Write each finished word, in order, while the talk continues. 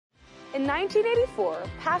In 1984,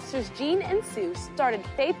 pastors Gene and Sue started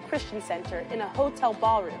Faith Christian Center in a hotel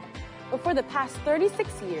ballroom. But for the past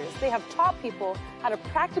 36 years, they have taught people how to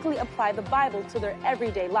practically apply the Bible to their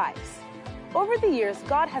everyday lives. Over the years,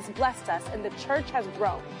 God has blessed us and the church has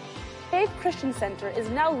grown. Faith Christian Center is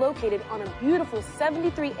now located on a beautiful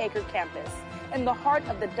 73-acre campus in the heart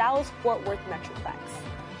of the Dallas-Fort Worth Metroplex.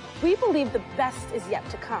 We believe the best is yet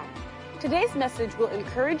to come. Today's message will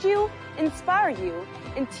encourage you, inspire you,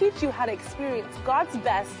 and teach you how to experience God's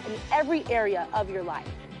best in every area of your life.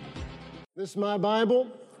 This is my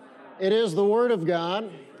Bible. It is the Word of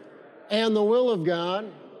God and the will of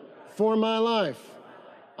God for my life.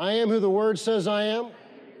 I am who the Word says I am.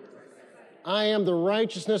 I am the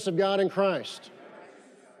righteousness of God in Christ.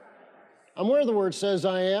 I'm where the Word says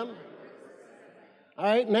I am. All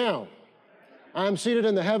right, now, I'm seated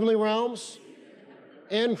in the heavenly realms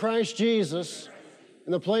in Christ Jesus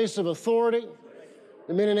in the place of authority,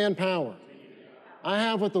 dominion, and power. I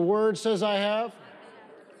have what the Word says I have.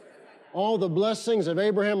 All the blessings of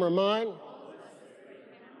Abraham are mine.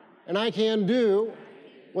 And I can do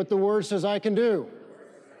what the Word says I can do.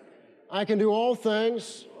 I can do all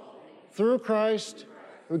things through Christ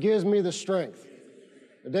who gives me the strength.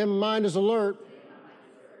 The day my mind is alert,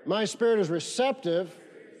 my spirit is receptive.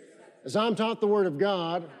 As I'm taught the Word of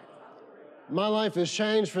God, my life is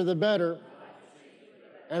changed for the better,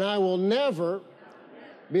 and I will never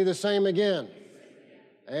be the same again.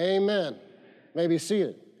 Amen. You may be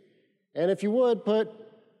seated. And if you would,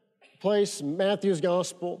 place Matthew's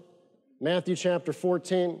Gospel, Matthew chapter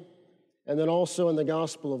 14, and then also in the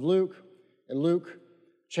Gospel of Luke, and Luke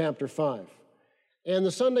chapter 5. And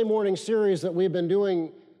the Sunday morning series that we've been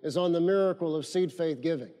doing is on the miracle of seed faith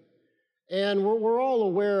giving. And we're all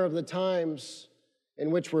aware of the times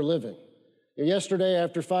in which we're living. Yesterday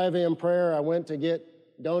after 5 a.m. prayer, I went to get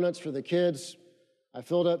donuts for the kids. I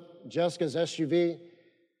filled up Jessica's SUV.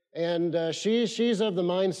 And she's of the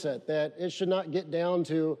mindset that it should not get down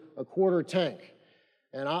to a quarter tank.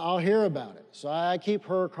 And I'll hear about it. So I keep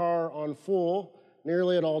her car on full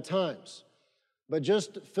nearly at all times. But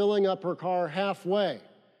just filling up her car halfway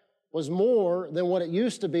was more than what it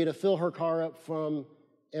used to be to fill her car up from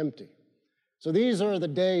empty. So these are the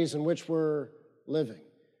days in which we're living.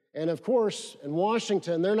 And of course, in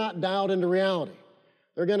Washington, they're not dialed into reality.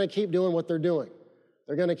 They're going to keep doing what they're doing.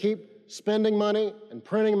 They're going to keep spending money and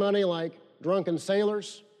printing money like drunken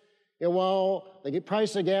sailors. And while the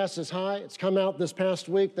price of gas is high, it's come out this past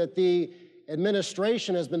week that the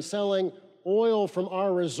administration has been selling oil from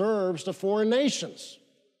our reserves to foreign nations.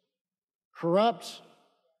 Corrupt,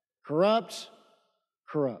 corrupt,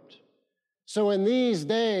 corrupt. So in these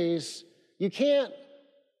days, you can't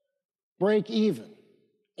break even,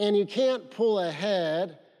 and you can't pull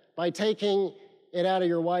ahead by taking it out of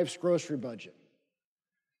your wife's grocery budget.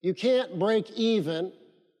 You can't break even,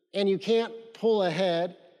 and you can't pull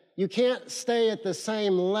ahead. You can't stay at the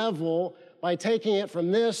same level by taking it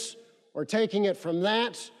from this or taking it from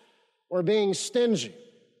that or being stingy.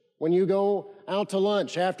 When you go out to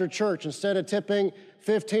lunch after church, instead of tipping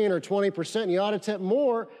 15 or 20%, you ought to tip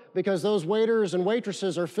more because those waiters and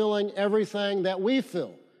waitresses are filling everything that we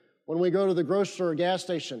fill when we go to the grocery store or gas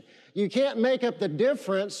station. You can't make up the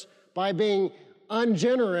difference by being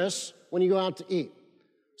ungenerous when you go out to eat.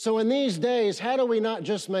 So in these days, how do we not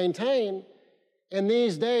just maintain? In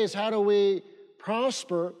these days, how do we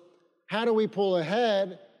prosper? How do we pull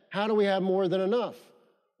ahead? How do we have more than enough?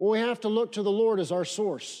 Well, we have to look to the Lord as our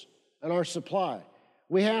source and our supply.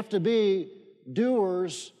 We have to be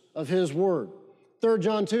doers of His word. 3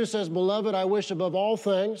 John 2 says, "Beloved, I wish above all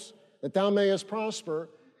things that thou mayest prosper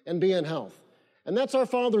and be in health." And that's our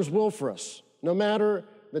Father's will for us, no matter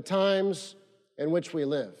the times in which we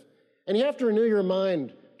live. And you have to renew your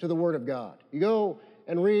mind to the Word of God. You go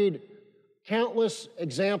and read countless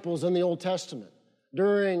examples in the Old Testament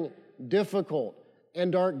during difficult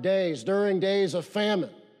and dark days, during days of famine.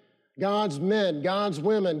 God's men, God's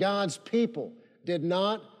women, God's people did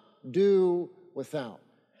not do without.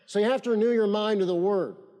 So you have to renew your mind to the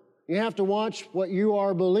Word. You have to watch what you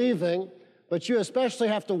are believing, but you especially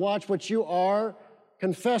have to watch what you are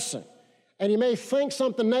confessing. And you may think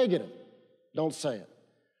something negative. Don't say it.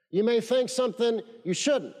 You may think something you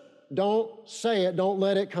shouldn't. Don't say it. Don't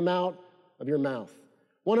let it come out of your mouth.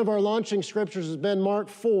 One of our launching scriptures has been Mark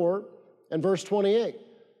 4 and verse 28.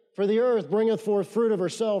 "For the earth bringeth forth fruit of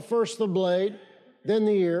herself, first the blade, then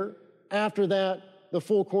the ear, after that the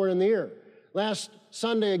full corn in the ear." Last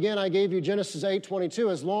Sunday, again, I gave you Genesis 8:22.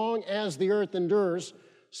 "As long as the earth endures,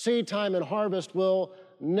 seed time and harvest will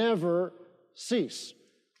never cease."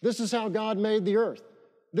 This is how God made the earth.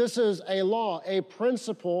 This is a law, a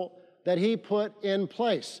principle that He put in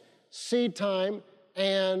place. seed time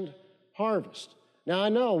and harvest. Now I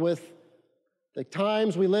know with the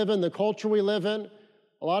times we live in, the culture we live in,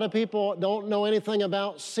 a lot of people don't know anything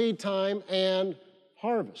about seed time and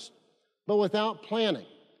harvest. But without planting,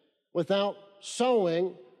 without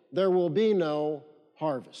sowing, there will be no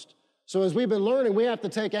harvest. So as we've been learning, we have to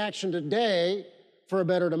take action today for a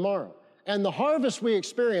better tomorrow. And the harvest we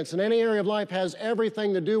experience in any area of life has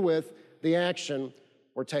everything to do with the action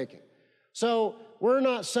we're taking. So we're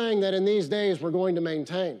not saying that in these days we're going to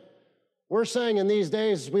maintain. We're saying in these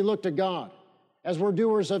days as we look to God, as we're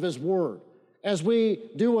doers of His Word, as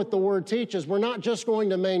we do what the Word teaches, we're not just going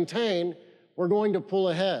to maintain, we're going to pull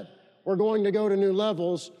ahead. We're going to go to new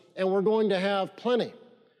levels, and we're going to have plenty.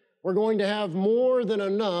 We're going to have more than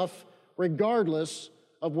enough regardless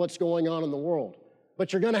of what's going on in the world.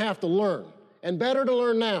 But you're going to have to learn, and better to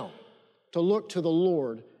learn now, to look to the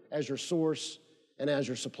Lord as your source and as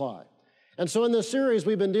your supply. And so in this series,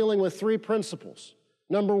 we've been dealing with three principles.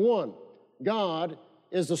 Number one, God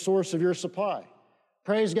is the source of your supply.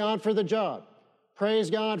 Praise God for the job. Praise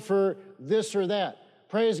God for this or that.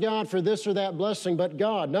 Praise God for this or that blessing. But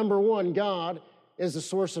God, number one, God is the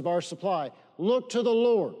source of our supply. Look to the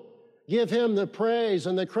Lord. Give Him the praise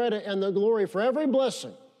and the credit and the glory for every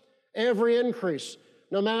blessing, every increase,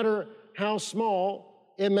 no matter how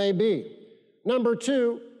small it may be. Number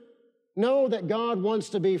two, know that God wants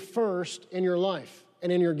to be first in your life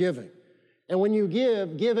and in your giving. And when you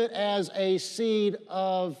give it as a seed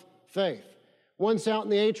of faith. Once out in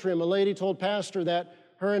the atrium, a lady told Pastor that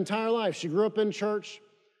her entire life, she grew up in church,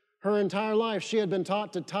 her entire life she had been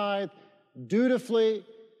taught to tithe dutifully,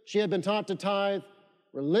 she had been taught to tithe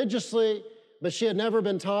religiously, but she had never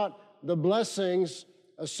been taught the blessings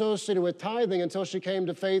associated with tithing until she came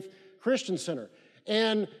to Faith Christian Center.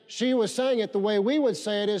 And she was saying it the way we would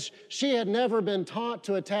say it is, she had never been taught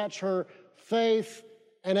to attach her faith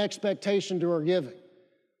and expectation to her giving.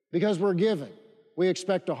 Because we're giving, we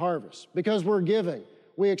expect a harvest. Because we're giving,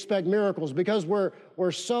 we expect miracles. Because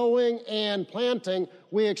we're sowing and planting,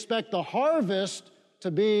 we expect the harvest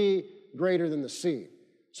to be greater than the seed.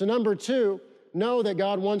 So number two, know that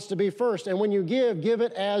God wants to be first. And when you give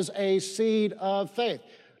it as a seed of faith.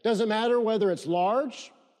 Doesn't matter whether it's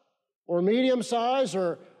large or medium size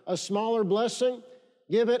or a smaller blessing,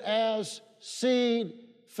 give it as seed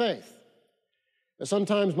faith. And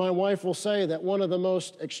sometimes my wife will say that one of the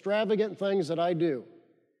most extravagant things that I do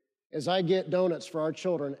is I get donuts for our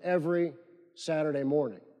children every Saturday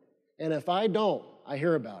morning. And if I don't, I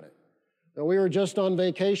hear about it. And we were just on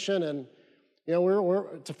vacation, and you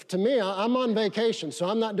know, to me, I'm on vacation, so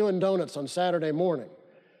I'm not doing donuts on Saturday morning.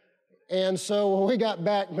 And so when we got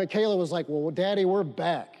back, Michaela was like, well, Daddy, we're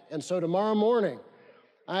back. And so tomorrow morning,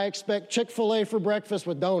 I expect Chick-fil-A for breakfast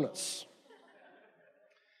with donuts.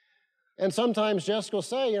 And sometimes Jessica will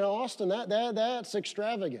say, you know, Austin, that's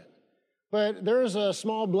extravagant. But there's a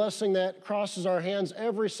small blessing that crosses our hands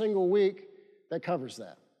every single week that covers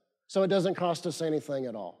that. So it doesn't cost us anything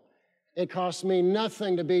at all. It costs me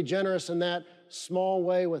nothing to be generous in that small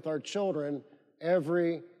way with our children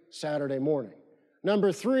every Saturday morning.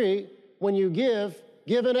 Number three, when you give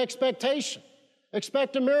an expectation.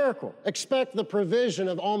 Expect a miracle. Expect the provision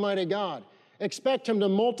of Almighty God. Expect Him to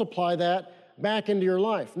multiply that back into your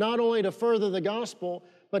life, not only to further the gospel,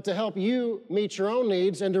 but to help you meet your own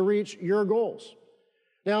needs and to reach your goals.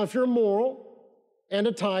 Now, if you're moral and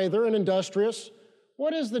a tither and industrious,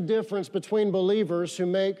 what is the difference between believers who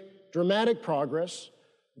make dramatic progress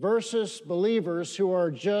versus believers who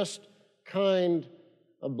are just kind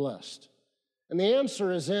of blessed? And the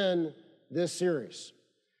answer is in this series.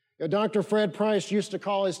 You know, Dr. Fred Price used to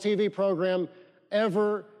call his TV program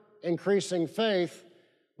Ever Increasing Faith,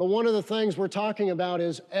 but one of the things we're talking about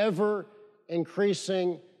is ever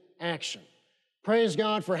increasing action. Praise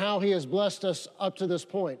God for how He has blessed us up to this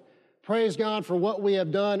point. Praise God for what we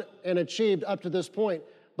have done and achieved up to this point.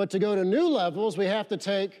 But to go to new levels, we have to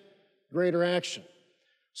take greater action.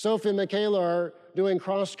 Sophie and Michaela are doing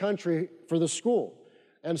cross country for the school.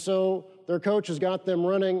 And so their coach has got them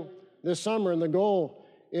running this summer, and the goal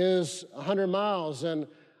is 100 miles. And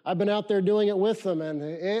I've been out there doing it with them, and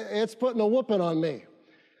it's putting a whooping on me.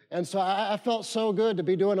 And so I felt so good to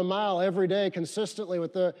be doing a mile every day consistently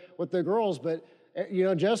with the girls. But, you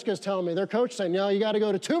know, Jessica's telling me, their coach saying, no, you got to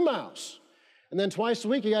go to 2 miles. And then twice a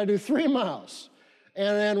week, you got to do 3 miles.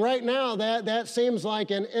 And right now, that seems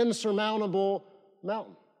like an insurmountable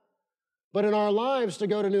mountain. But in our lives, to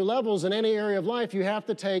go to new levels in any area of life, you have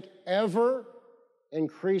to take ever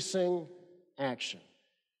increasing action.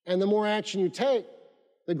 And the more action you take,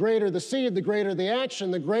 the greater the seed, the greater the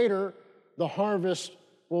action, the greater the harvest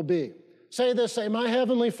will be. Say this, say, my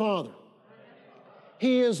Heavenly Father,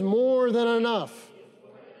 He is more than enough.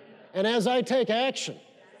 And as I take action,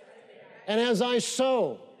 and as I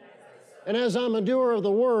sow, and as I'm a doer of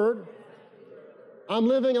the word, I'm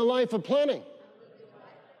living a life of plenty.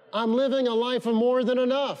 I'm living a life of more than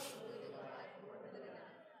enough.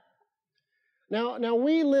 Now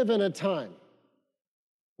we live in a time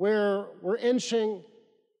where we're inching,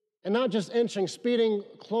 and not just inching, speeding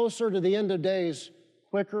closer to the end of days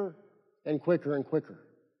quicker and quicker and quicker.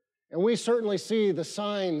 And we certainly see the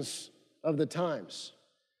signs of the times.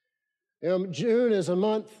 June is a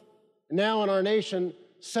month now in our nation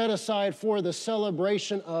set aside for the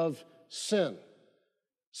celebration of sin.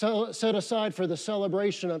 So set aside for the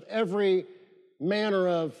celebration of every manner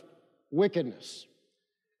of wickedness.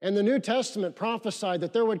 And the New Testament prophesied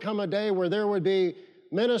that there would come a day where there would be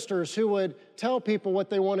ministers who would tell people what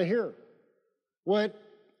they want to hear, what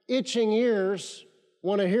itching ears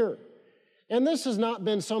want to hear. And this has not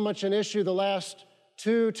been so much an issue the last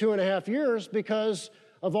 2.5 years because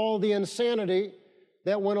of all the insanity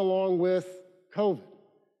that went along with COVID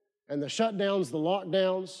and the shutdowns, the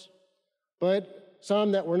lockdowns. But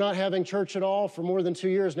some that were not having church at all for more than 2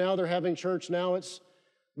 years, now they're having church. Now it's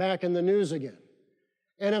back in the news again.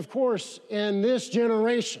 And of course, in this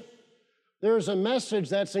generation, there's a message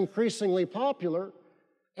that's increasingly popular,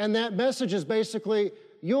 and that message is basically,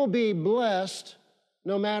 you'll be blessed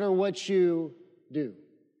no matter what you do.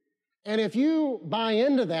 And if you buy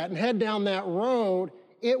into that and head down that road,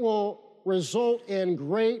 it will result in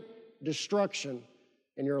great destruction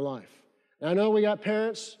in your life. Now, I know we got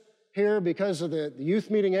parents here because of the youth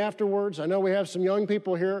meeting afterwards. I know we have some young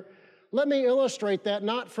people here. Let me illustrate that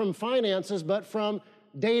not from finances, but from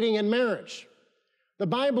dating and marriage. The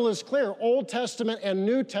Bible is clear, Old Testament and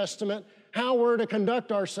New Testament, how we're to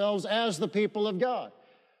conduct ourselves as the people of God.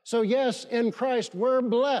 So yes, in Christ, we're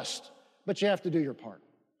blessed, but you have to do your part.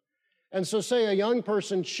 And so say a young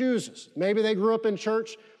person chooses, maybe they grew up in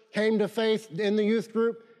church, came to faith in the youth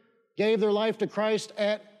group, gave their life to Christ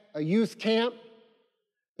at a youth camp.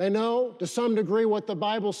 They know to some degree what the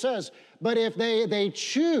Bible says. But if they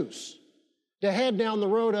choose to head down the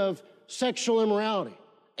road of sexual immorality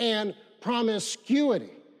and promiscuity,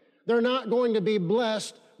 they're not going to be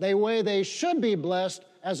blessed the way they should be blessed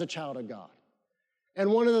as a child of God. And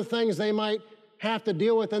one of the things they might have to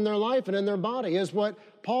deal with in their life and in their body is what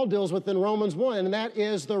Paul deals with in Romans 1, and that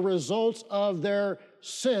is the results of their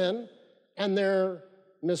sin and their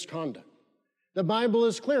misconduct. The Bible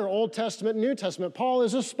is clear, Old Testament, New Testament. Paul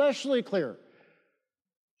is especially clear.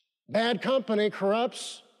 Bad company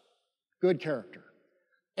corrupts good character.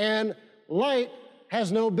 And light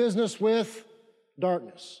has no business with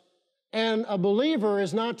darkness. And a believer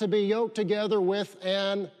is not to be yoked together with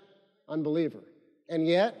an unbeliever. And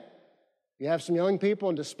yet, you have some young people,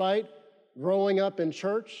 and despite growing up in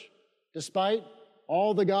church, despite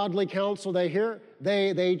all the godly counsel they hear,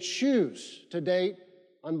 they choose to date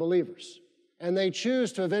unbelievers. And they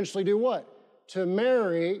choose to eventually do what? To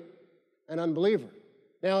marry an unbeliever.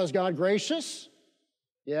 Now, is God gracious?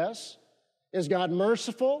 Yes. Is God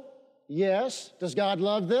merciful? Yes. Does God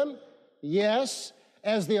love them? Yes.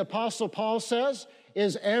 As the Apostle Paul says,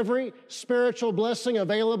 is every spiritual blessing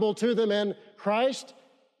available to them in Christ?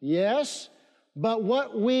 Yes. But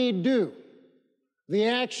what we do, the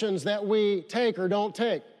actions that we take or don't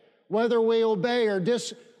take, whether we obey or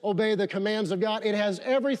disobey the commands of God, it has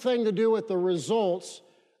everything to do with the results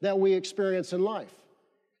that we experience in life.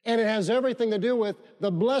 And it has everything to do with the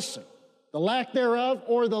blessing, the lack thereof,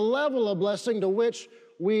 or the level of blessing to which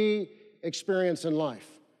we experience in life.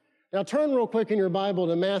 Now turn real quick in your Bible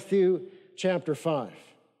to Matthew chapter 5.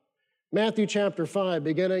 Matthew chapter 5,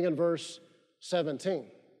 beginning in verse 17.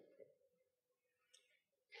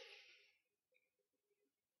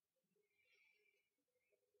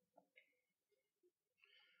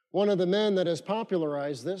 One of the men that has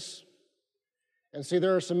popularized this, and see,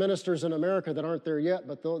 there are some ministers in America that aren't there yet,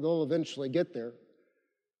 but they'll eventually get there.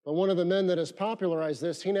 But one of the men that has popularized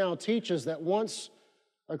this, he now teaches that once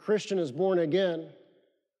a Christian is born again,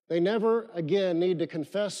 they never again need to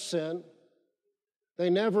confess sin. They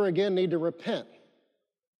never again need to repent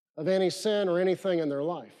of any sin or anything in their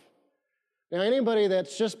life. Now, anybody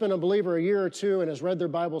that's just been a believer a year or two and has read their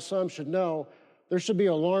Bible some should know there should be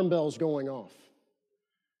alarm bells going off.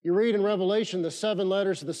 You read in Revelation the 7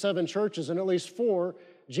 letters to the 7 churches, and at least 4,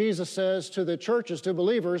 Jesus says to the churches, to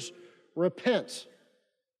believers, repent.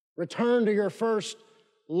 Return to your first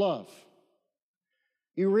love.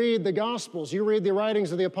 You read the Gospels, you read the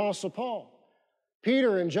writings of the Apostle Paul.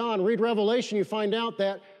 Peter and John, read Revelation, you find out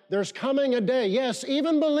that there's coming a day, yes,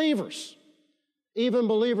 even believers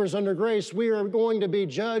under grace, we are going to be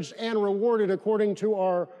judged and rewarded according to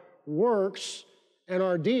our works and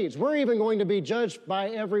our deeds. We're even going to be judged by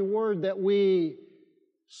every word that we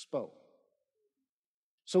spoke.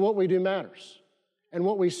 So what we do matters, and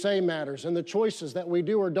what we say matters, and the choices that we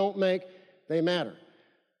do or don't make, they matter.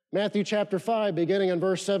 Matthew chapter 5, beginning in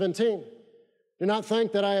verse 17. Do not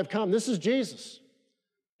think that I have come. This is Jesus.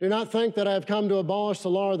 Do not think that I have come to abolish the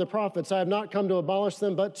law or the prophets. I have not come to abolish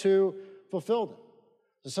them, but to fulfill them.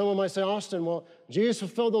 So someone might say, Austin, well, Jesus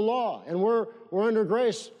fulfilled the law, and we're under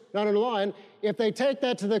grace, not under law. And if they take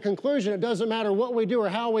that to the conclusion, it doesn't matter what we do or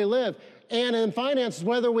how we live. And in finances,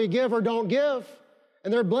 whether we give or don't give,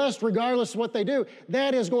 and they're blessed regardless of what they do,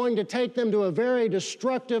 that is going to take them to a very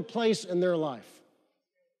destructive place in their life.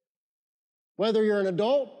 Whether you're an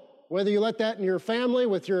adult, whether you let that in your family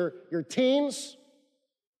with your teens.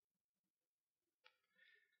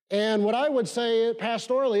 And what I would say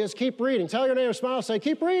pastorally is keep reading. Tell your neighbor, smile, say,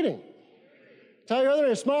 keep reading. Tell your other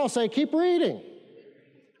neighbor, smile, say, keep reading.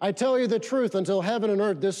 I tell you the truth, until heaven and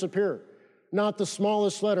earth disappear, not the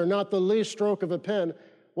smallest letter, not the least stroke of a pen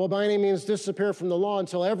will by any means disappear from the law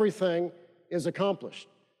until everything is accomplished.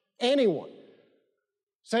 Anyone.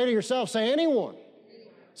 Say to yourself, say anyone.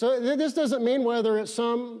 So this doesn't mean whether it's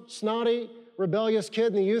some snotty, rebellious kid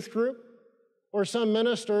in the youth group or some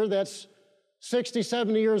minister that's 60,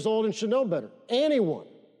 70 years old and should know better. Anyone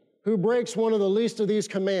who breaks one of the least of these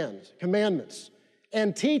commandments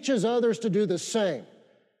and teaches others to do the same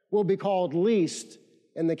will be called least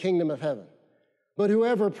in the kingdom of heaven. But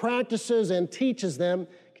whoever practices and teaches them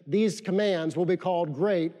these commands will be called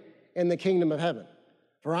great in the kingdom of heaven.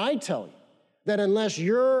 For I tell you that unless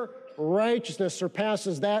your righteousness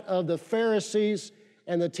surpasses that of the Pharisees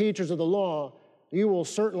and the teachers of the law, you will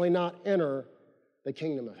certainly not enter the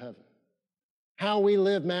kingdom of heaven. How we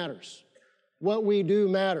live matters. What we do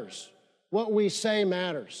matters. What we say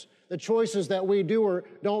matters. The choices that we do or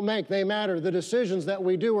don't make, they matter. The decisions that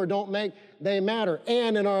we do or don't make, they matter.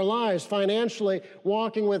 And in our lives, financially,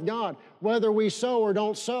 walking with God, whether we sow or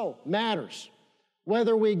don't sow, matters.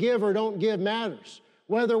 Whether we give or don't give matters.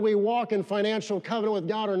 Whether we walk in financial covenant with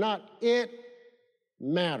God or not, it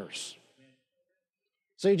matters.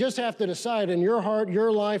 So you just have to decide in your heart,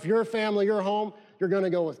 your life, your family, your home, you're going to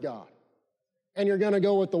go with God. And you're going to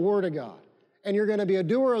go with the Word of God. And you're going to be a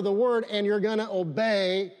doer of the Word, and you're going to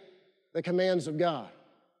obey the commands of God.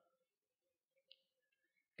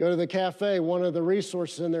 Go to the cafe, one of the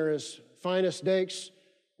resources in there is Finest Dake's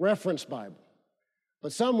Reference Bible.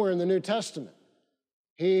 But somewhere in the New Testament,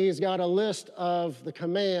 he's got a list of the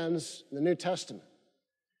commands in the New Testament.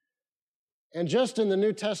 And just in the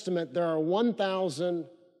New Testament, there are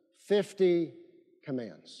 1,050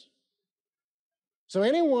 commands. So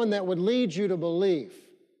anyone that would lead you to believe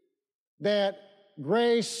that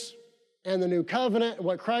grace and the new covenant,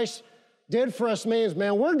 what Christ did for us means,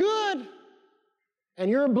 man, we're good and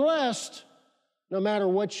you're blessed no matter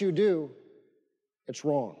what you do, it's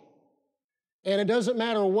wrong. And it doesn't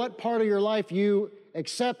matter what part of your life you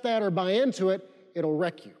accept that or buy into it, it'll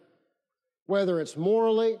wreck you. Whether it's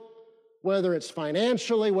morally, whether it's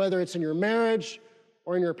financially, whether it's in your marriage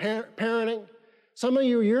or in your parenting. Some of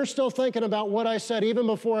you, you're still thinking about what I said even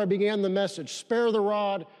before I began the message. Spare the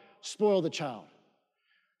rod, spoil the child.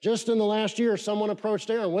 Just in the last year, someone approached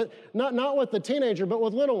Aaron, with, not with the teenager, but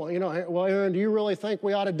with little one. You know, well, Aaron, do you really think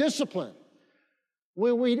we ought to discipline?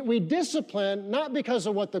 We discipline not because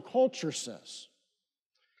of what the culture says.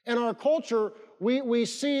 In our culture, we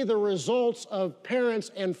see the results of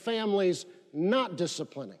parents and families not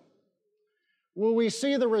disciplining. Well, we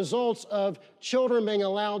see the results of children being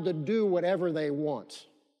allowed to do whatever they want.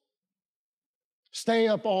 Stay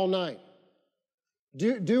up all night.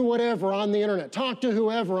 Do whatever on the internet. Talk to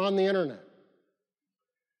whoever on the internet.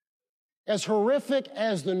 As horrific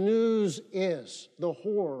as the news is, the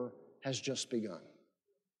horror has just begun.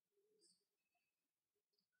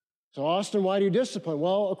 So, Austin, why do you discipline?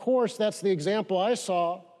 Well, of course, that's the example I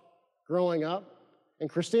saw growing up. And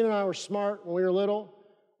Christine and I were smart when we were little.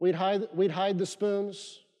 We'd hide the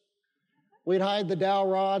spoons. We'd hide the dowel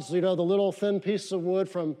rods, you know, the little thin pieces of wood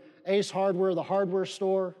from Ace Hardware, the hardware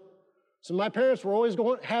store. So my parents were always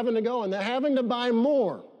having to go and having to buy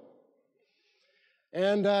more.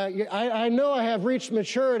 And I know I have reached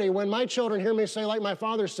maturity when my children hear me say, like my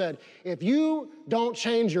father said, if you don't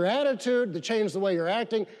change your attitude to change the way you're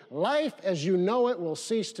acting, life as you know it will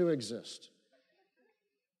cease to exist.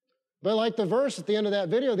 But like the verse at the end of that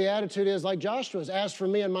video, the attitude is like Joshua's, as for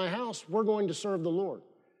me and my house, we're going to serve the Lord.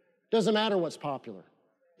 Doesn't matter what's popular.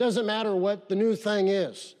 Doesn't matter what the new thing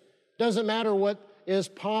is. Doesn't matter what is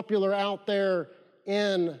popular out there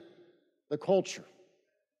in the culture.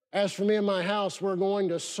 As for me and my house, we're going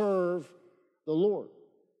to serve the Lord.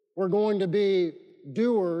 We're going to be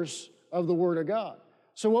doers of the Word of God.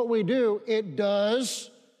 So what we do, it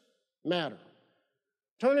does matter.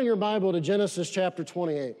 Turn in your Bible to Genesis chapter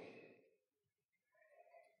 28.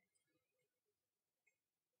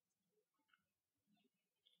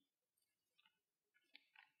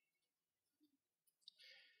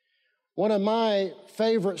 One of my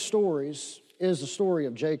favorite stories is the story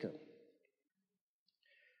of Jacob.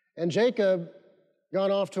 And Jacob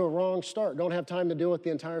got off to a wrong start. Don't have time to deal with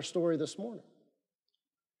the entire story this morning.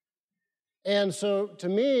 And so, to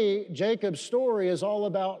me, Jacob's story is all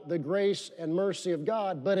about the grace and mercy of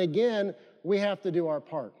God. But again, we have to do our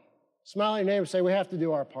part. Smile at your neighbor and say, we have to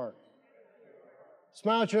do our part.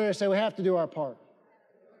 Smile at your neighbor and say, we have to do our part.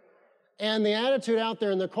 And the attitude out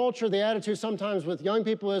there in the culture, the attitude sometimes with young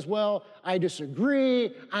people is, well, I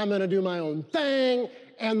disagree, I'm going to do my own thing.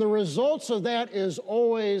 And the results of that is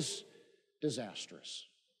always disastrous.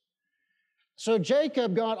 So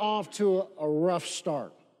Jacob got off to a rough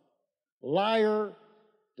start. Liar,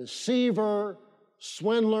 deceiver,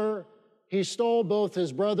 swindler. He stole both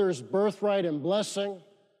his brother's birthright and blessing,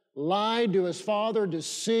 lied to his father,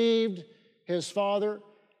 deceived his father.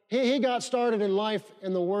 He got started in life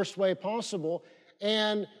in the worst way possible,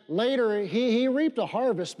 and later he reaped a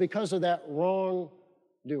harvest because of that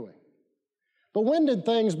wrongdoing. But when did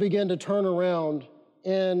things begin to turn around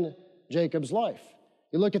in Jacob's life?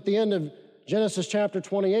 You look at the end of Genesis chapter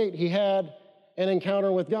 28, he had an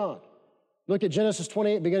encounter with God. Look at Genesis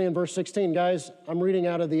 28, beginning in verse 16. Guys, I'm reading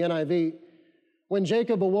out of the NIV. When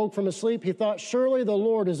Jacob awoke from his sleep, he thought, surely the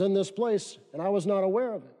Lord is in this place, and I was not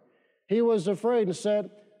aware of it. He was afraid and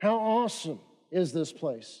said, how awesome is this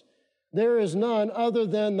place? There is none other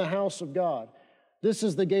than the house of God. This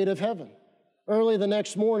is the gate of heaven. Early the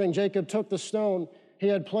next morning, Jacob took the stone he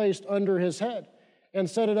had placed under his head and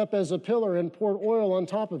set it up as a pillar and poured oil on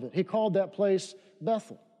top of it. He called that place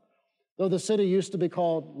Bethel, though the city used to be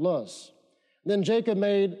called Luz. Then Jacob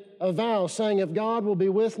made a vow, saying, if God will be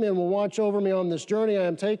with me and will watch over me on this journey I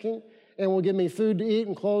am taking, and will give me food to eat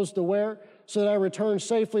and clothes to wear, so that I return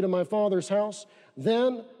safely to my father's house,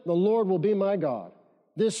 then the Lord will be my God.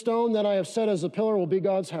 This stone that I have set as a pillar will be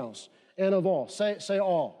God's house. And of all, say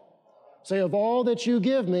all. Say, of all that you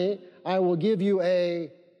give me, I will give you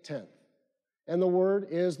a tenth. And the word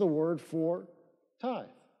is the word for tithe.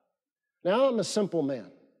 Now, I'm a simple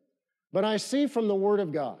man, but I see from the word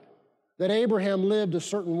of God that Abraham lived a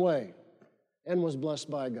certain way and was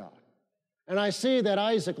blessed by God. And I see that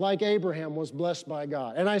Isaac, like Abraham, was blessed by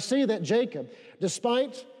God. And I see that Jacob,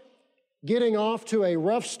 despite getting off to a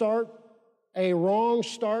rough start, a wrong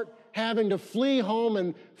start, having to flee home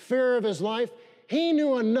in fear of his life, he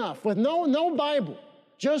knew enough, with no Bible,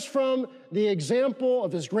 just from the example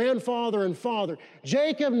of his grandfather and father.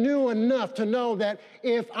 Jacob knew enough to know that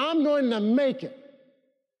if I'm going to make it,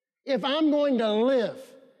 if I'm going to live,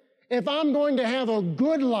 if I'm going to have a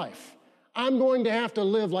good life, I'm going to have to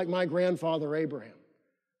live like my grandfather Abraham.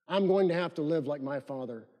 I'm going to have to live like my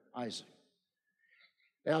father Isaac.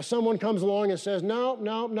 Now, if someone comes along and says, no,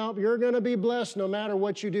 you're going to be blessed no matter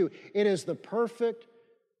what you do. It is the perfect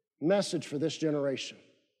message for this generation.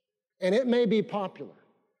 And it may be popular,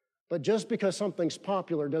 but just because something's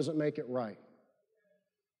popular doesn't make it right.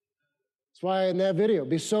 That's why in that video,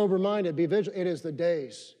 be sober-minded, be vigilant. It is the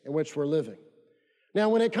days in which we're living. Now,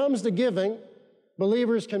 when it comes to giving,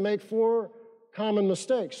 believers can make 4 common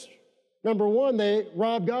mistakes. Number 1, they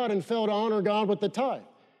rob God and fail to honor God with the tithe.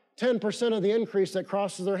 10% of the increase that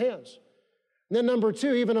crosses their hands. And then number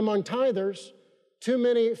 2, even among tithers, too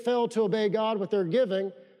many fail to obey God with their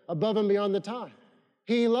giving above and beyond the tithe.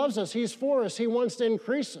 He loves us. He's for us. He wants to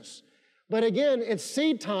increase us. But again, it's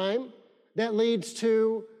seed time that leads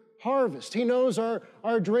to harvest. He knows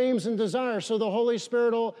our dreams and desires, so the Holy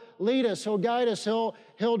Spirit will lead us. He'll guide us.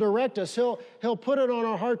 He'll direct us. He'll put it on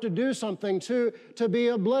our heart to do something, to be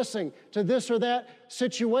a blessing to this or that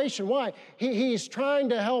situation. Why? He's trying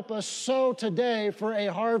to help us sow today for a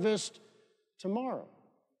harvest tomorrow.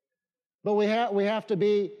 But we have to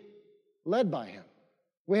be led by Him.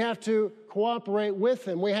 We have to cooperate with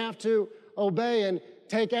Him. We have to obey and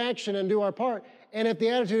take action and do our part. And if the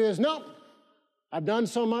attitude is, nope, I've done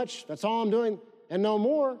so much, that's all I'm doing, and no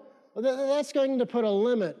more, well, that's going to put a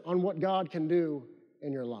limit on what God can do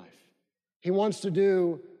in your life. He wants to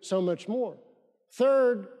do so much more.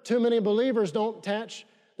 Third, too many believers don't attach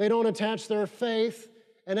their faith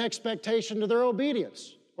and expectation to their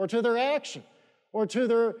obedience or to their action or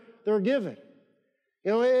to their giving.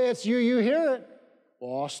 You know, it's you hear it,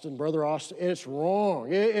 Austin, Brother Austin, it's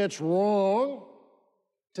wrong. It's wrong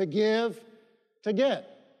to give to get.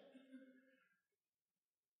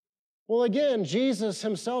 Well, again, Jesus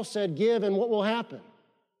Himself said, give, and what will happen?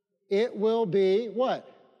 It will be what?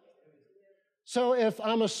 So if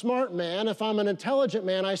I'm a smart man, if I'm an intelligent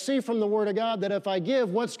man, I see from the Word of God that if I give,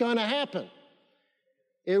 what's going to happen?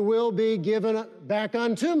 It will be given back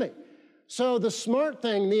unto me. So the smart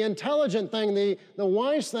thing, the intelligent thing, the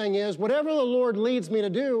wise thing is whatever the Lord leads me to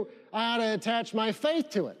do, I ought to attach my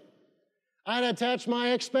faith to it. I ought to attach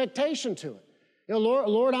my expectation to it. You know,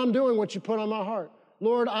 Lord, I'm doing what you put on my heart.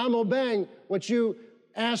 Lord, I'm obeying what you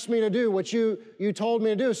asked me to do, what you told me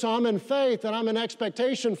to do. So I'm in faith and I'm in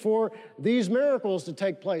expectation for these miracles to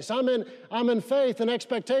take place. I'm in faith and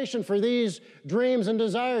expectation for these dreams and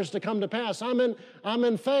desires to come to pass. I'm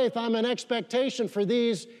in faith, I'm in expectation for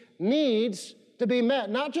these needs to be met,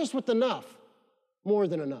 not just with enough, more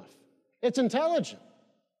than enough. It's intelligent.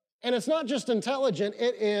 And it's not just intelligent,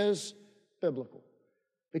 it is biblical.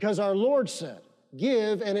 Because our Lord said,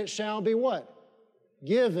 give and it shall be what?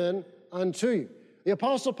 Given unto you. The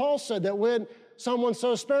Apostle Paul said that when someone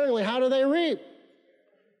sows sparingly, how do they reap?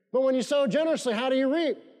 But when you sow generously, how do you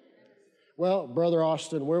reap? Well, Brother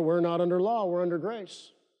Austin, we're not under law, we're under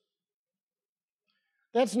grace.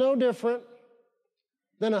 That's no different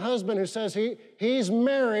than a husband who says he's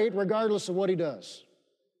married regardless of what he does.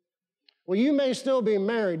 Well, you may still be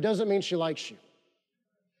married, doesn't mean she likes you.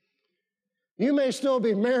 You may still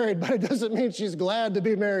be married, but it doesn't mean she's glad to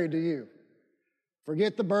be married to you.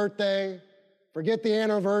 Forget the birthday. Forget the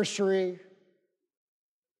anniversary.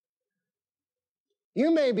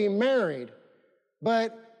 You may be married,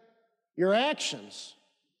 but your actions,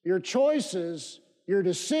 your choices, your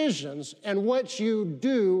decisions, and what you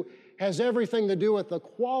do has everything to do with the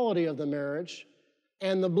quality of the marriage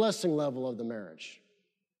and the blessing level of the marriage.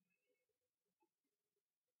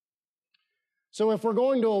 So if we're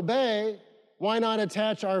going to obey, why not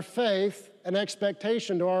attach our faith and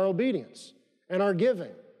expectation to our obedience and our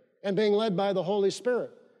giving and being led by the Holy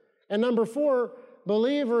Spirit? And number 4,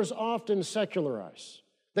 believers often secularize.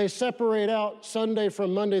 They separate out Sunday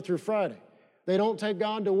from Monday through Friday. They don't take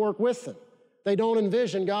God to work with them. They don't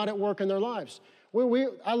envision God at work in their lives.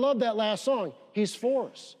 I love that last song. He's for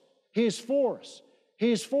us. He's for us.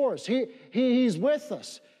 He's for us. He's with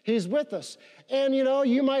us. He's with us. And you know,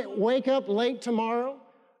 you might wake up late tomorrow.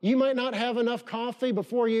 You might not have enough coffee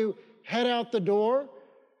before you head out the door.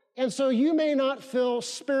 And so you may not feel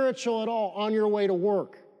spiritual at all on your way to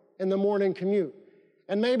work in the morning commute.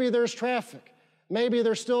 And maybe there's traffic. Maybe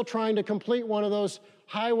they're still trying to complete one of those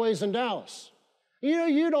highways in Dallas.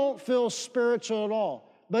 You don't feel spiritual at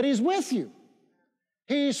all, but He's with you.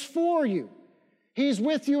 He's for you. He's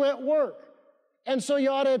with you at work. And so you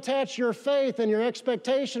ought to attach your faith and your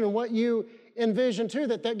expectation and what you envision to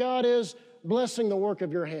that God is blessing the work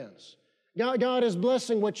of your hands. God is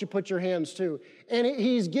blessing what you put your hands to. And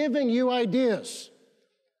He's giving you ideas.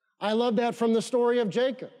 I love that from the story of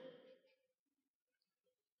Jacob.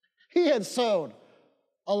 He had sowed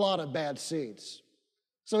a lot of bad seeds.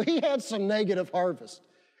 So he had some negative harvest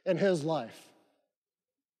in his life.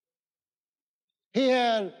 He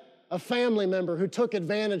had a family member who took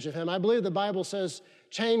advantage of him. I believe the Bible says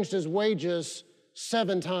changed his wages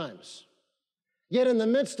 7 times. Yet in the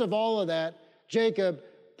midst of all of that, Jacob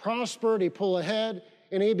prospered, he pulled ahead,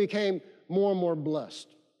 and he became more and more blessed.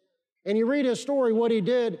 And you read his story, what he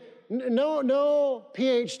did, no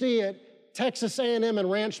PhD at Texas A&M and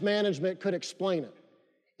ranch management could explain it.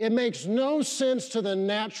 It makes no sense to the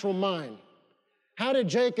natural mind. How did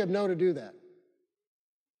Jacob know to do that?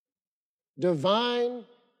 Divine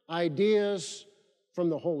ideas from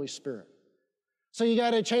the Holy Spirit. So you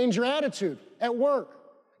got to change your attitude at work.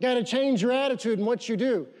 You got to change your attitude in what you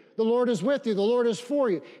do. The Lord is with you. The Lord is for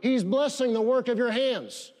you. He's blessing the work of your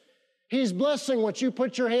hands. He's blessing what you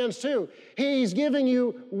put your hands to. He's giving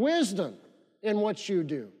you wisdom in what you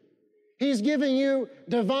do. He's giving you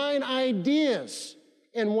divine ideas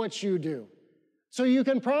in what you do. So you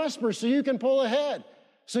can prosper, so you can pull ahead,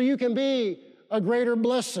 so you can be a greater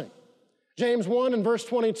blessing. James 1 and verse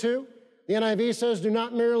 22, the NIV says, do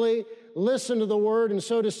not merely listen to the word and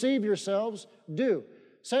so deceive yourselves, do.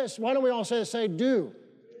 Why don't we all say do?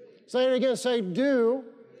 Say it again, say do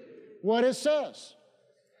what it says.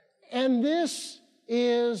 And this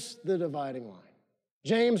is the dividing line.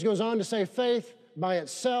 James goes on to say faith by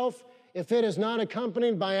itself, if it is not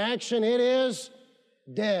accompanied by action, it is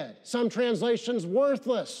dead. Some translations,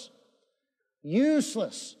 worthless,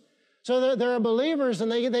 useless. So there are believers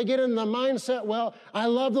and they get in the mindset, well, I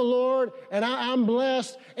love the Lord and I'm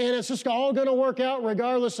blessed and it's just all going to work out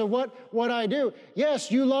regardless of what I do.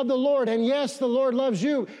 Yes, you love the Lord and yes, the Lord loves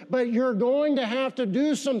you, but you're going to have to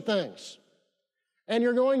do some things. And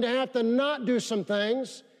you're going to have to not do some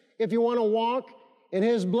things if you want to walk in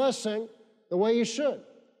His blessing the way you should.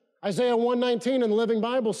 Isaiah 1:19 in the Living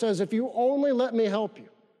Bible says, if you only let me help you,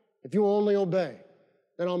 If you will only obey,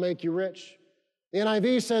 then I'll make you rich. The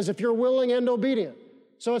NIV says, if you're willing and obedient.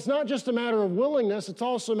 So it's not just a matter of willingness, it's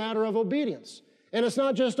also a matter of obedience. And it's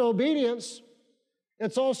not just obedience,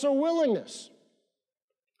 it's also willingness.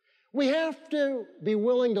 We have to be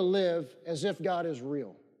willing to live as if God is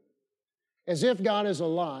real, as if God is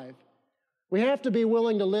alive. We have to be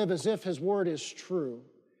willing to live as if His Word is true.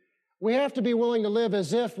 We have to be willing to live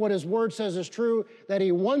as if what His Word says is true, that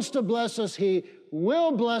He wants to bless us, He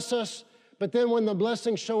will bless us, but then when the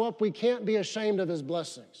blessings show up, we can't be ashamed of His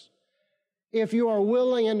blessings. If you are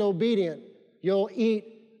willing and obedient, you'll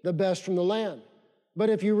eat the best from the land. But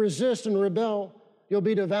if you resist and rebel, you'll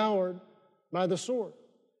be devoured by the sword.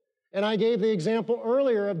 And I gave the example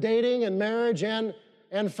earlier of dating and marriage and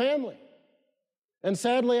family. And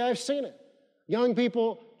sadly, I've seen it. Young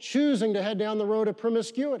people choosing to head down the road of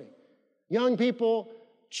promiscuity. Young people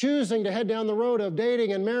choosing to head down the road of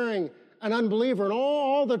dating and marrying an unbeliever and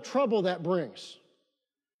all the trouble that brings.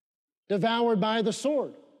 Devoured by the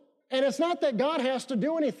sword. And it's not that God has to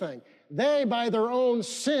do anything. They, by their own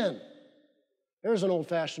sin, there's an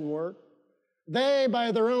old-fashioned word. They,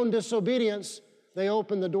 by their own disobedience, they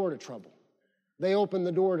open the door to trouble. They open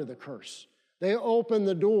the door to the curse. They open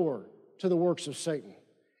the door to the works of Satan.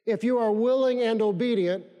 If you are willing and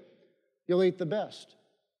obedient, you'll eat the best.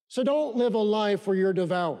 So don't live a life where you're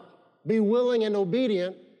devoured. Be willing and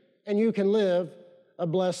obedient, and you can live a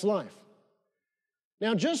blessed life.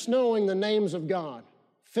 Now, just knowing the names of God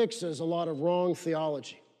fixes a lot of wrong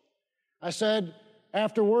theology. I said,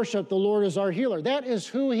 after worship, the Lord is our healer. That is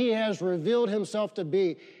who He has revealed Himself to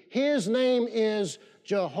be. His name is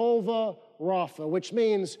Jehovah Rapha, which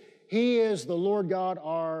means He is the Lord God,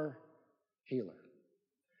 our healer.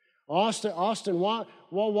 Austin,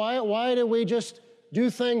 why did we just do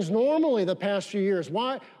things normally the past few years?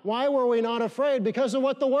 Why were we not afraid? Because of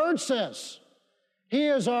what the Word says. He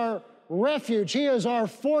is our refuge. He is our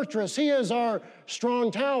fortress. He is our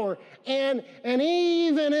strong tower. And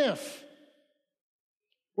even if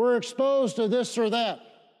we're exposed to this or that,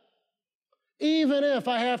 even if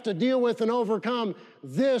I have to deal with and overcome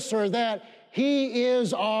this or that, He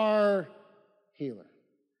is our healer.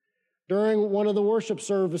 During one of the worship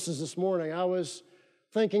services this morning, I was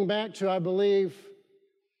thinking back to, I believe,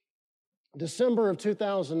 December of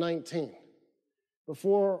 2019,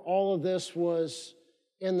 before all of this was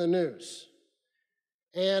in the news.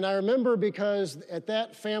 And I remember because at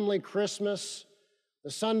that family Christmas,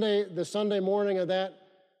 the Sunday morning of that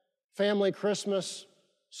family Christmas,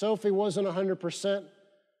 Sophie wasn't 100%,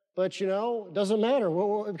 but it doesn't matter.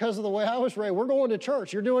 Because of the way I was raised, we're going to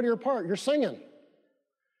church. You're doing your part. You're singing.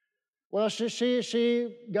 Well,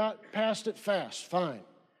 she got past it fast, fine.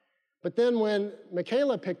 But then when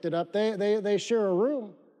Michaela picked it up, they share a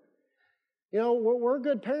room. We're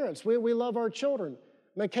good parents. We love our children.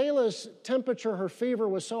 Michaela's temperature, her fever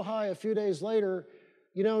was so high a few days later,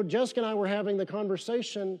 Jessica and I were having the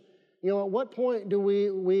conversation, at what point do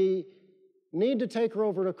we need to take her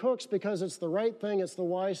over to Cook's because it's the right thing, it's the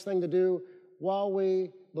wise thing to do while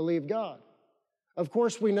we believe God. Of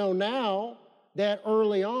course, we know now that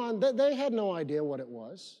early on, that they had no idea what it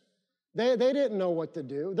was. They didn't know what to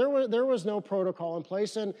do. There was no protocol in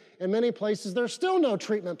place, and in many places, there's still no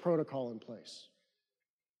treatment protocol in place.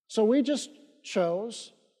 So we just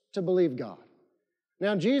chose to believe God.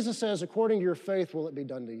 Now, Jesus says, according to your faith will it be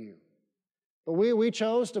done to you. But we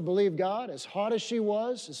chose to believe God. As hot as she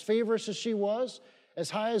was, as feverish as she was, as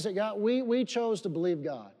high as it got, we chose to believe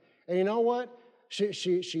God. And you know what?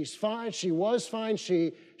 She's fine. She was fine.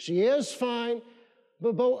 She is fine.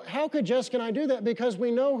 But how could Jessica and I do that? Because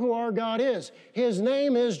we know who our God is. His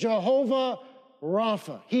name is Jehovah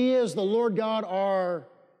Rapha. He is the Lord God, our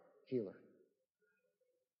healer.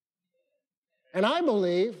 And I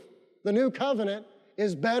believe the new covenant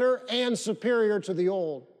is better and superior to the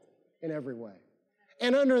old in every way.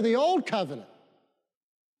 And under the old covenant,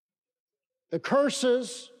 the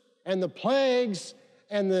curses and the plagues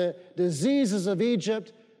and the diseases of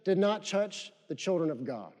Egypt did not touch the children of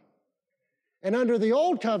God. And under the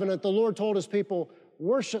old covenant, the Lord told His people,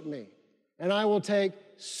 worship me, and I will take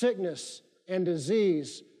sickness and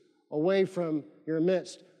disease away from your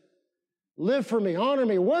midst. Live for me, honor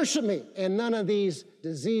me, worship me, and none of these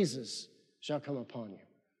diseases shall come upon you.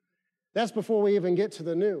 That's before we even get to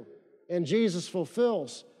the new. And Jesus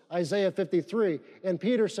fulfills Isaiah 53. And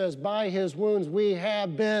Peter says, by His wounds we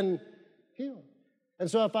have been healed. And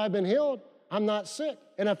so if I've been healed, I'm not sick.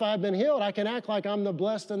 And if I've been healed, I can act like I'm the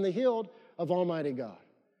blessed and the healed of Almighty God.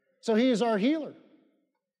 So He is our healer.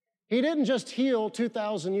 He didn't just heal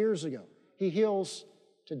 2,000 years ago. He heals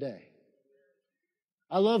today.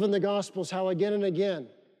 I love in the Gospels how again and again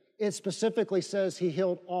it specifically says he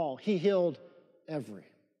healed all. He healed every.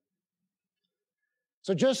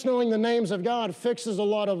 So just knowing the names of God fixes a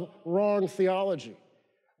lot of wrong theology.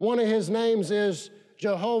 One of his names is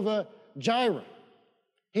Jehovah Jireh.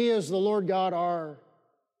 He is the Lord God, our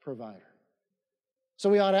provider. So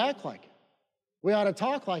we ought to act like it. We ought to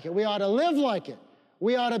talk like it. We ought to live like it.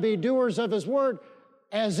 We ought to be doers of his word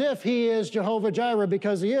as if he is Jehovah Jireh,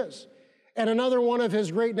 because he is. And another one of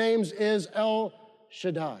his great names is El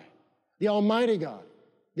Shaddai, the Almighty God,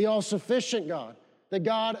 the all-sufficient God, the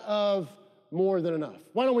God of more than enough.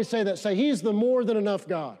 Why don't we say that? Say, he's the more than enough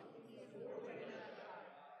God.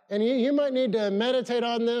 And you might need to meditate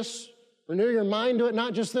on this, renew your mind to it,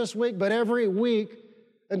 not just this week, but every week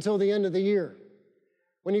until the end of the year.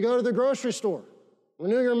 When you go to the grocery store,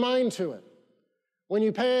 renew your mind to it. When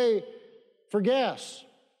you pay for gas,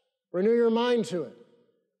 renew your mind to it.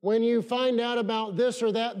 When you find out about this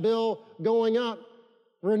or that bill going up,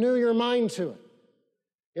 renew your mind to it.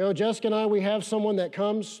 You know, Jessica and I, we have someone that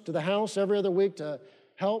comes to the house every other week to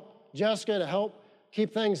help Jessica, to help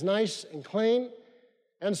keep things nice and clean.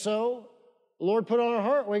 And so the Lord put on our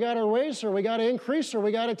heart, we got to raise her, we got to increase her,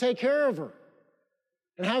 we got to take care of her.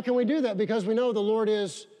 And how can we do that? Because we know the Lord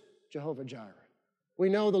is Jehovah Jireh. We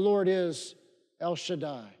know the Lord is El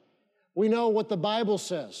Shaddai. We know what the Bible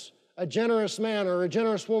says. A generous man or a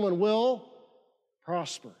generous woman will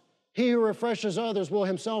prosper. He who refreshes others will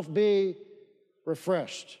himself be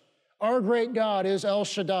refreshed. Our great God is El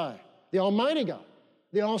Shaddai, the Almighty God,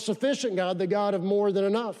 the all-sufficient God, the God of more than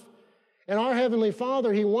enough. And our Heavenly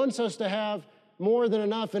Father, he wants us to have more than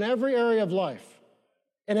enough in every area of life,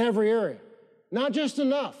 in every area. Not just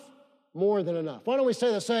enough, more than enough. Why don't we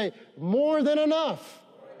say that? Say, more than enough.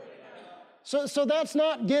 So that's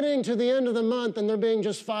not getting to the end of the month and there being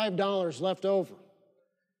just $5 left over.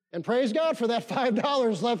 And praise God for that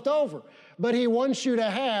 $5 left over. But he wants you to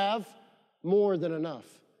have more than enough.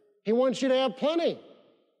 He wants you to have plenty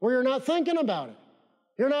where you're not thinking about it.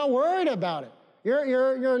 You're not worried about it.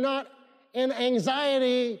 You're not in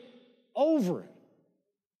anxiety over it.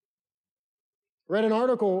 Read an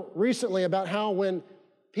article recently about how when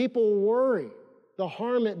people worry, the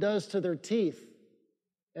harm it does to their teeth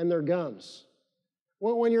and their gums.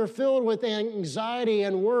 When you're filled with anxiety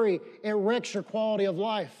and worry, it wrecks your quality of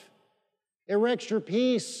life. It wrecks your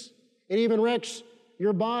peace. It even wrecks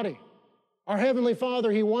your body. Our Heavenly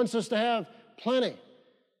Father, he wants us to have plenty.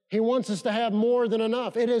 He wants us to have more than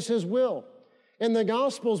enough. It is his will. In the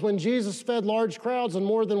Gospels, when Jesus fed large crowds on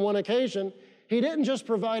more than one occasion, he didn't just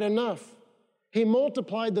provide enough. He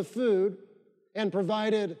multiplied the food and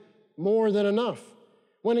provided more than enough.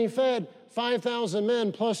 When he fed 5,000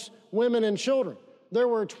 men plus women and children, there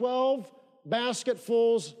were 12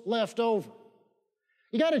 basketfuls left over.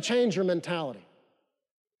 You got to change your mentality.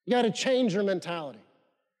 You got to change your mentality.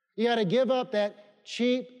 You got to give up that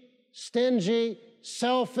cheap, stingy,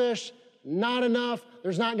 selfish, not enough,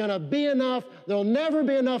 there's not going to be enough, there'll never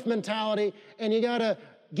be enough mentality, and you got to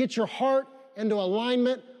get your heart into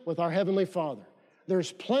alignment with our Heavenly Father.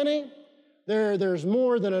 There's plenty, there's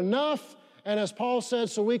more than enough, and as Paul said,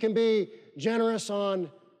 so we can be generous on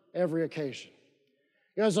every occasion.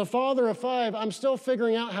 You know, as a father of 5, I'm still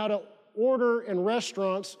figuring out how to order in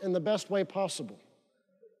restaurants in the best way possible.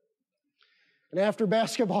 And after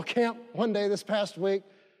basketball camp one day this past week,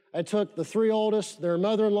 I took the 3 oldest, their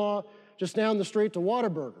mother-in-law, just down the street to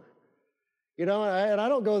Whataburger. You know, and I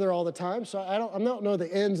don't go there all the time, so I don't know the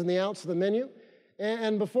ins and the outs of the menu.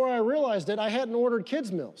 And before I realized it, I hadn't ordered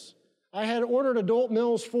kids' meals. I had ordered adult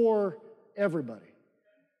meals for everybody.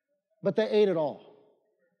 But they ate it all.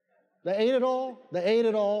 They ate it all, they ate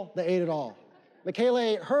it all, they ate it all. Michaela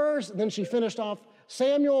ate hers, and then she finished off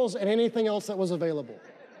Samuel's and anything else that was available.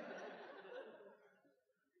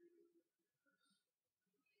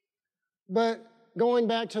 But going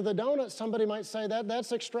back to the donuts, somebody might say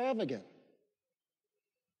that's extravagant.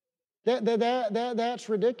 That's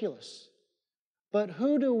ridiculous. But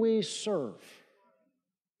who do we serve?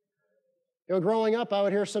 You know, growing up, I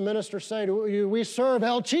would hear some ministers say, we serve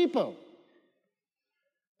El Cheapo.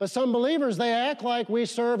 But some believers, they act like we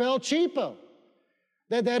serve El Cheapo.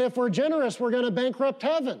 That if we're generous, we're going to bankrupt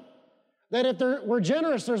heaven. That if we're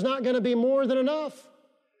generous, there's not going to be more than enough.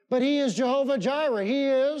 But he is Jehovah Jireh. He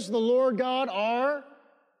is the Lord God, our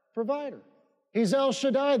provider. He's El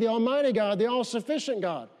Shaddai, the Almighty God, the all-sufficient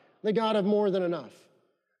God, the God of more than enough.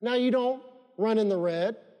 Now, you don't run in the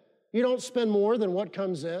red. You don't spend more than what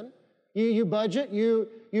comes in. You budget, you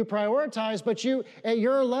prioritize, but at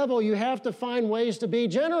your level, you have to find ways to be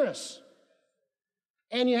generous.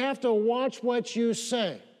 And you have to watch what you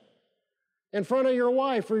say in front of your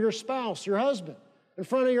wife or your spouse, your husband. in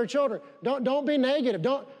front of your children. Don't be negative.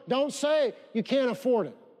 Don't say you can't afford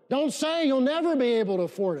it. Don't say you'll never be able to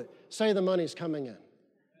afford it. Say the money's coming in.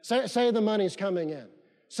 Say the money's coming in.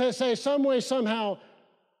 Say some way, somehow,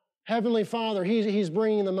 Heavenly Father, He's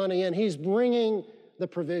bringing the money in. He's bringing the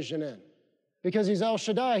provision in. Because He's El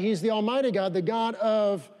Shaddai. He's the Almighty God, the God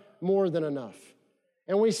of more than enough.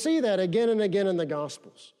 And we see that again and again in the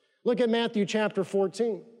Gospels. Look at Matthew chapter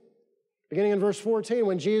 14. Beginning in verse 14,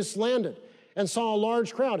 when Jesus landed and saw a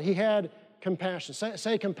large crowd, He had compassion.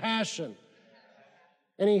 Say compassion.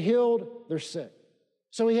 And He healed their sick.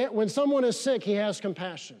 So when someone is sick, He has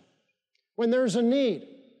compassion. When there's a need,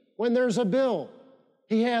 when there's a bill,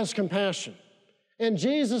 He has compassion. And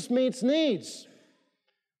Jesus meets needs.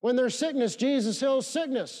 When there's sickness, Jesus heals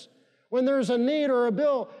sickness. When there's a need or a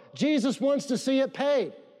bill, Jesus wants to see it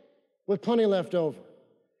paid with plenty left over.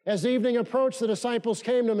 As evening approached, the disciples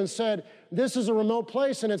came to Him and said, "This is a remote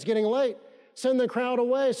place and it's getting late. Send the crowd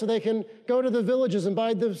away so they can go to the villages and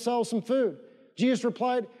buy themselves some food." Jesus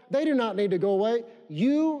replied, "They do not need to go away.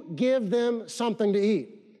 You give them something to eat."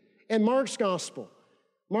 In Mark's gospel,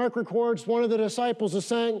 Mark records one of the disciples is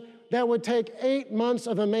saying, "That would take 8 months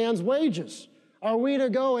of a man's wages. Are we to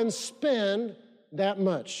go and spend that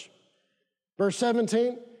much?" Verse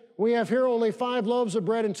 17, "We have here only 5 loaves of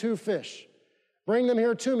bread and 2 fish. Bring them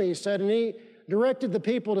here to me," He said, and He directed the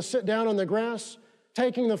people to sit down on the grass.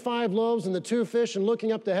 Taking the 5 loaves and the 2 fish and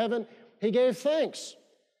looking up to heaven, He gave thanks.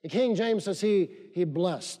 The King James says He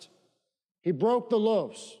blessed. He broke the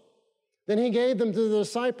loaves. Then He gave them to the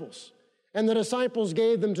disciples, and the disciples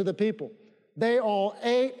gave them to the people. They all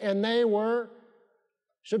ate and they were,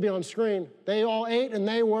 should be on screen, they all ate and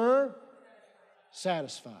they were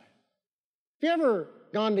satisfied. Have you ever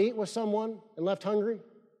gone to eat with someone and left hungry?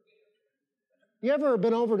 You ever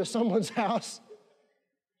been over to someone's house?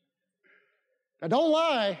 Now don't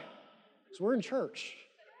lie, because we're in church.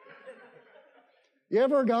 You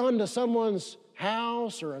ever gone to someone's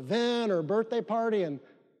house or event or birthday party and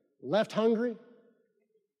left hungry? I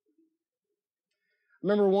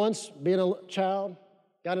remember once being a child,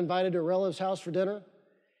 got invited to a relative's house for dinner,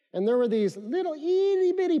 and there were these little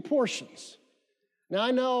itty-bitty portions. Now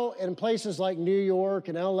I know in places like New York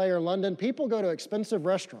and LA or London, people go to expensive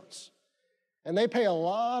restaurants, and they pay a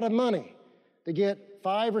lot of money to get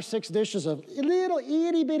 5 or 6 dishes of little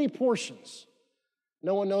itty-bitty portions.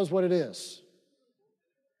 No one knows what it is.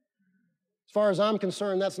 As far as I'm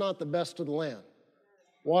concerned, that's not the best of the land.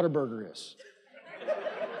 Whataburger is.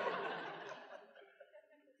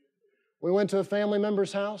 We went to a family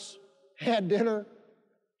member's house, had dinner,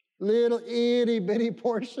 little itty-bitty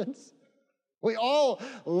portions. We all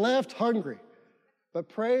left hungry. But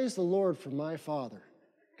praise the Lord for my father,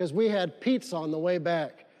 because we had pizza on the way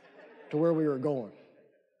back to where we were going.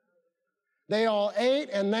 They all ate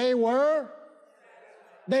and they were.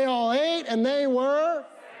 They all ate and they were.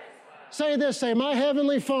 Say this, say, my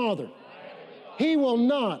Heavenly Father, He will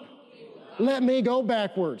not let me go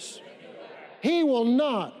backwards. He will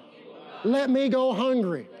not let me go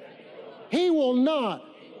hungry. He will not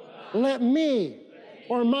let me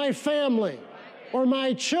or my family or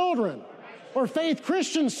my children or Faith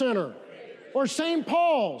Christian Center or St.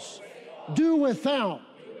 Paul's do without.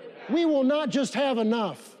 We will not just have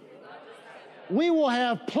enough. We will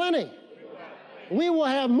have plenty. We will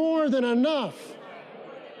have more than enough.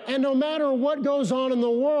 And no matter what goes on in the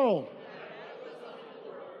world,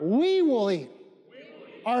 we will eat.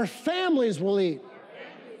 Our families will eat.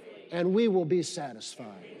 And we will be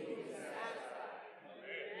satisfied.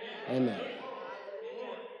 Amen.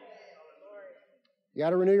 You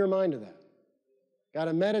got to renew your mind to that. Got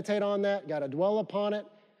to meditate on that. Got to dwell upon it.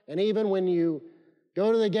 And even when you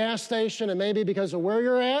go to the gas station and maybe because of where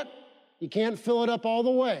you're at, you can't fill it up all the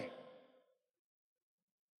way.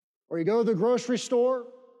 Or you go to the grocery store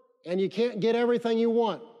and you can't get everything you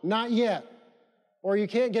want. Not yet. Or you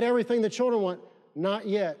can't get everything the children want. Not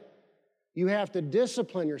yet. You have to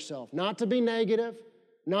discipline yourself, not to be negative,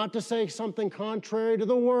 not to say something contrary to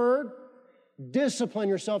the Word. Discipline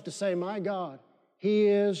yourself to say, my God, He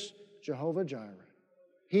is Jehovah Jireh.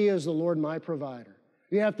 He is the Lord my provider.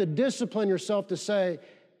 You have to discipline yourself to say,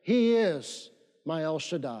 He is my El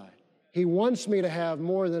Shaddai. He wants me to have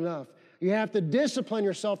more than enough. You have to discipline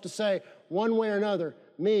yourself to say, one way or another,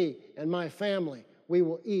 me and my family, we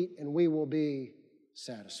will eat and we will be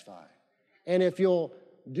satisfied. And if you'll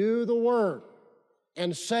do the Word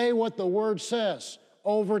and say what the Word says,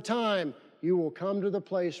 over time, you will come to the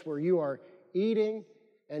place where you are eating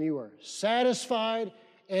and you are satisfied,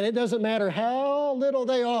 and it doesn't matter how little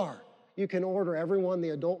they are. You can order everyone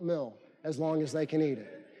the adult meal as long as they can eat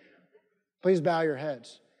it. Please bow your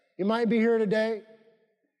heads. You might be here today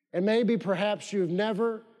And maybe perhaps you've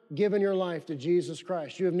never given your life to Jesus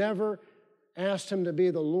Christ. You have never asked Him to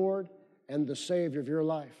be the Lord and the Savior of your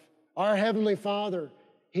life. Our Heavenly Father,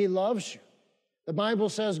 He loves you. The Bible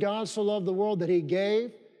says God so loved the world that He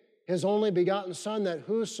gave His only begotten Son, that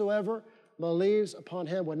whosoever believes upon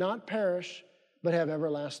Him would not perish, but have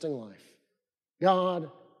everlasting life. God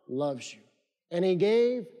loves you. And He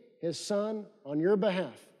gave His Son on your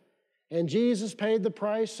behalf. And Jesus paid the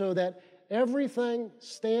price so that everything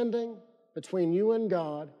standing between you and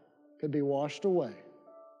God could be washed away,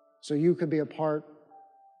 so you could be a part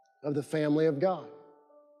of the family of God.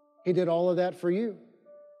 He did all of that for you.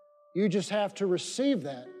 You just have to receive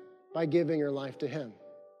that by giving your life to Him.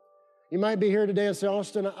 You might be here today and say,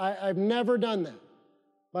 Austin, I've never done that,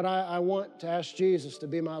 but I want to ask Jesus to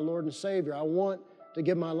be my Lord and Savior. I want to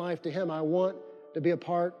give my life to Him. I want to be a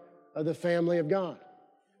part of the family of God.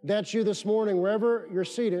 If that's you this morning, wherever you're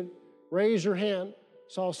seated, raise your hand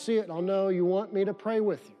so I'll see it and I'll know you want me to pray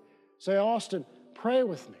with you. Say, Austin, pray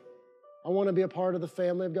with me. I want to be a part of the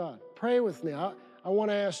family of God. Pray with me. I want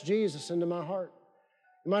to ask Jesus into my heart.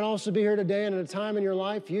 You might also be here today and at a time in your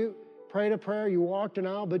life you prayed a prayer, you walked an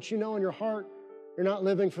aisle, but you know in your heart you're not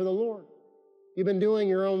living for the Lord. You've been doing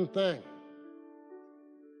your own thing.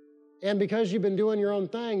 And because you've been doing your own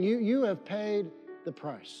thing, you have paid the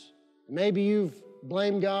price. Maybe you've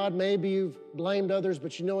blamed God, maybe you've blamed others,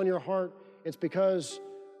 but you know in your heart it's because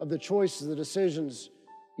of the choices, the decisions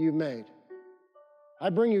you've made. I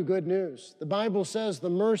bring you good news. The Bible says the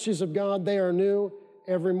mercies of God, they are new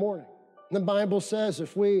every morning. The Bible says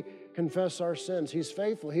if we confess our sins, He's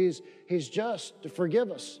faithful, He's just to forgive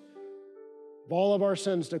us of all of our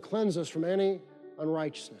sins, to cleanse us from any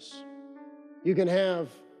unrighteousness. You can have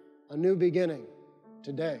a new beginning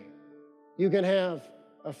today. You can have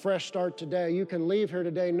a fresh start today. You can leave here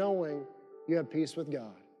today knowing you have peace with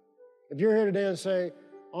God. If you're here today and say,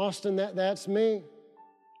 Austin, that's me.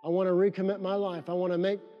 I want to recommit my life. I want to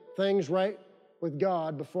make things right with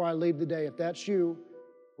God before I leave the day. If that's you,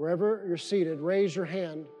 wherever you're seated, raise your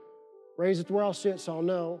hand. Raise it to where I'll see it so I'll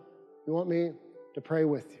know you want me to pray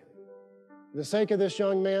with you. For the sake of this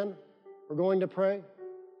young man, we're going to pray.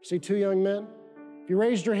 I see two young men. If you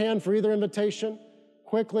raised your hand for either invitation,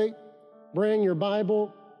 quickly bring your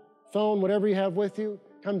Bible, phone, whatever you have with you.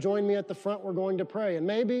 Come join me at the front. We're going to pray. And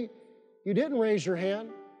maybe you didn't raise your hand,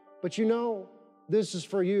 but you know this is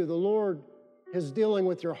for you. The Lord is dealing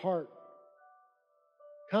with your heart.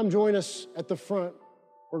 Come join us at the front.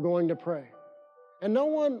 We're going to pray. And no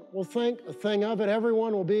one will think a thing of it.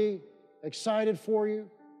 Everyone will be excited for you,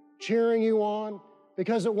 cheering you on,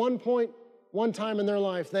 because at one point, one time in their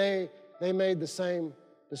life, they made the same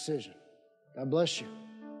decision. God bless you.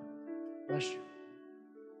 Bless you.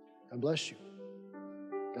 God bless you.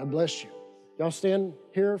 God bless you. Y'all stand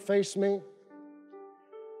here, face me.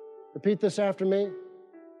 Repeat this after me.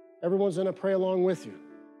 Everyone's going to pray along with you.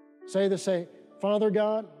 Say this, say, Father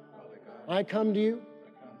God, I come to you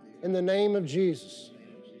in the name of Jesus.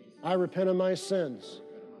 I repent of my sins,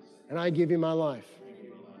 and I give you my life.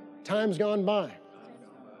 Time's gone by.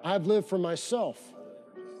 I've lived for myself,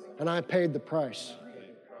 and I paid the price.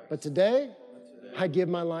 But today, I give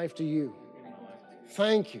my life to you.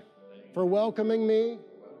 Thank you for welcoming me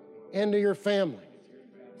into your family.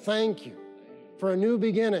 Thank you for a new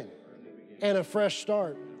beginning and a fresh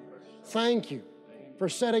start. Thank you for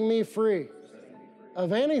setting me free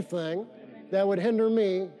of anything that would hinder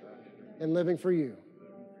me in living for you.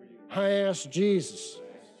 I ask Jesus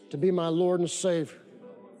to be my Lord and Savior.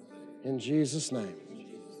 In Jesus' name,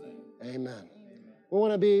 amen. We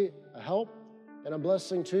want to be a help and a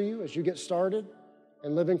blessing to you as you get started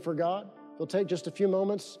in living for God. We'll take just a few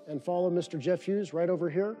moments and follow Mr. Jeff Hughes right over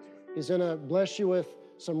here. He's going to bless you with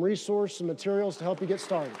some resources and materials to help you get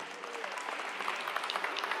started.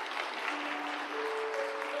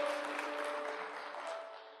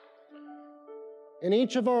 In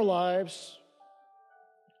each of our lives,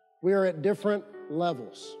 we are at different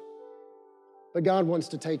levels, but God wants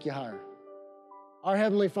to take you higher. Our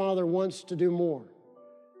Heavenly Father wants to do more.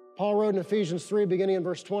 Paul wrote in Ephesians 3, beginning in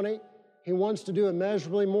verse 20, He wants to do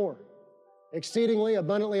immeasurably more, exceedingly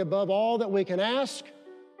abundantly above all that we can ask,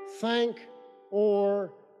 think,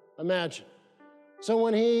 or imagine. So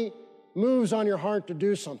when He moves on your heart to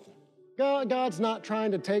do something, God's not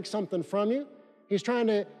trying to take something from you. He's trying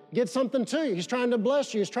to get something to you. He's trying to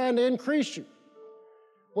bless you. He's trying to increase you.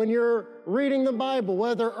 When you're reading the Bible,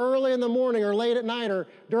 whether early in the morning or late at night or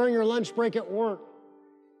during your lunch break at work,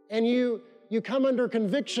 and you come under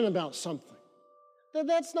conviction about something,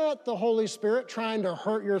 that's not the Holy Spirit trying to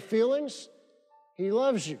hurt your feelings. He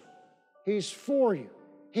loves you. He's for you.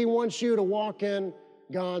 He wants you to walk in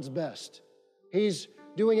God's best. He's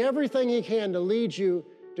doing everything he can to lead you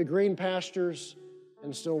to green pastures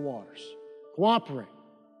and still waters. Cooperate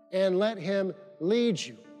and let him lead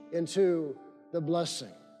you into the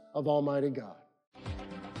blessing of Almighty God.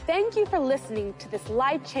 Thank you for listening to this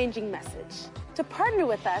life-changing message. To partner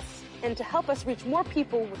with us and to help us reach more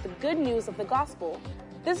people with the good news of the gospel,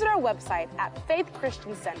 visit our website at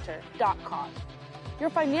faithchristiancenter.com. Your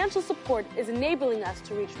financial support is enabling us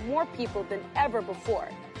to reach more people than ever before.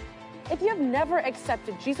 If you have never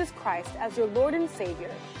accepted Jesus Christ as your Lord and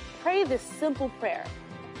Savior, pray this simple prayer.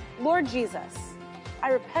 Lord Jesus,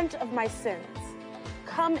 I repent of my sins.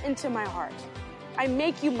 Come into my heart. I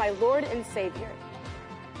make you my Lord and Savior.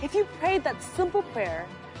 If you prayed that simple prayer,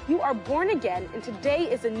 you are born again and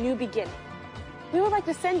today is a new beginning. We would like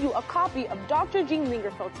to send you a copy of Dr. Gene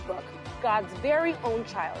Lingerfeld's book, God's Very Own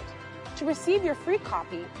Child. To receive your free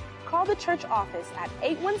copy, call the church office at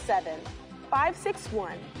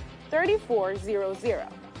 817-561-3400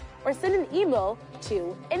 or send an email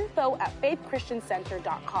to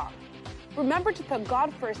info@faithchristiancenter.com. Remember to put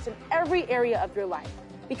God first in every area of your life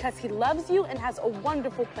because he loves you and has a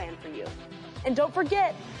wonderful plan for you. And don't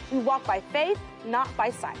forget, we walk by faith, not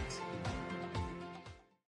by sight.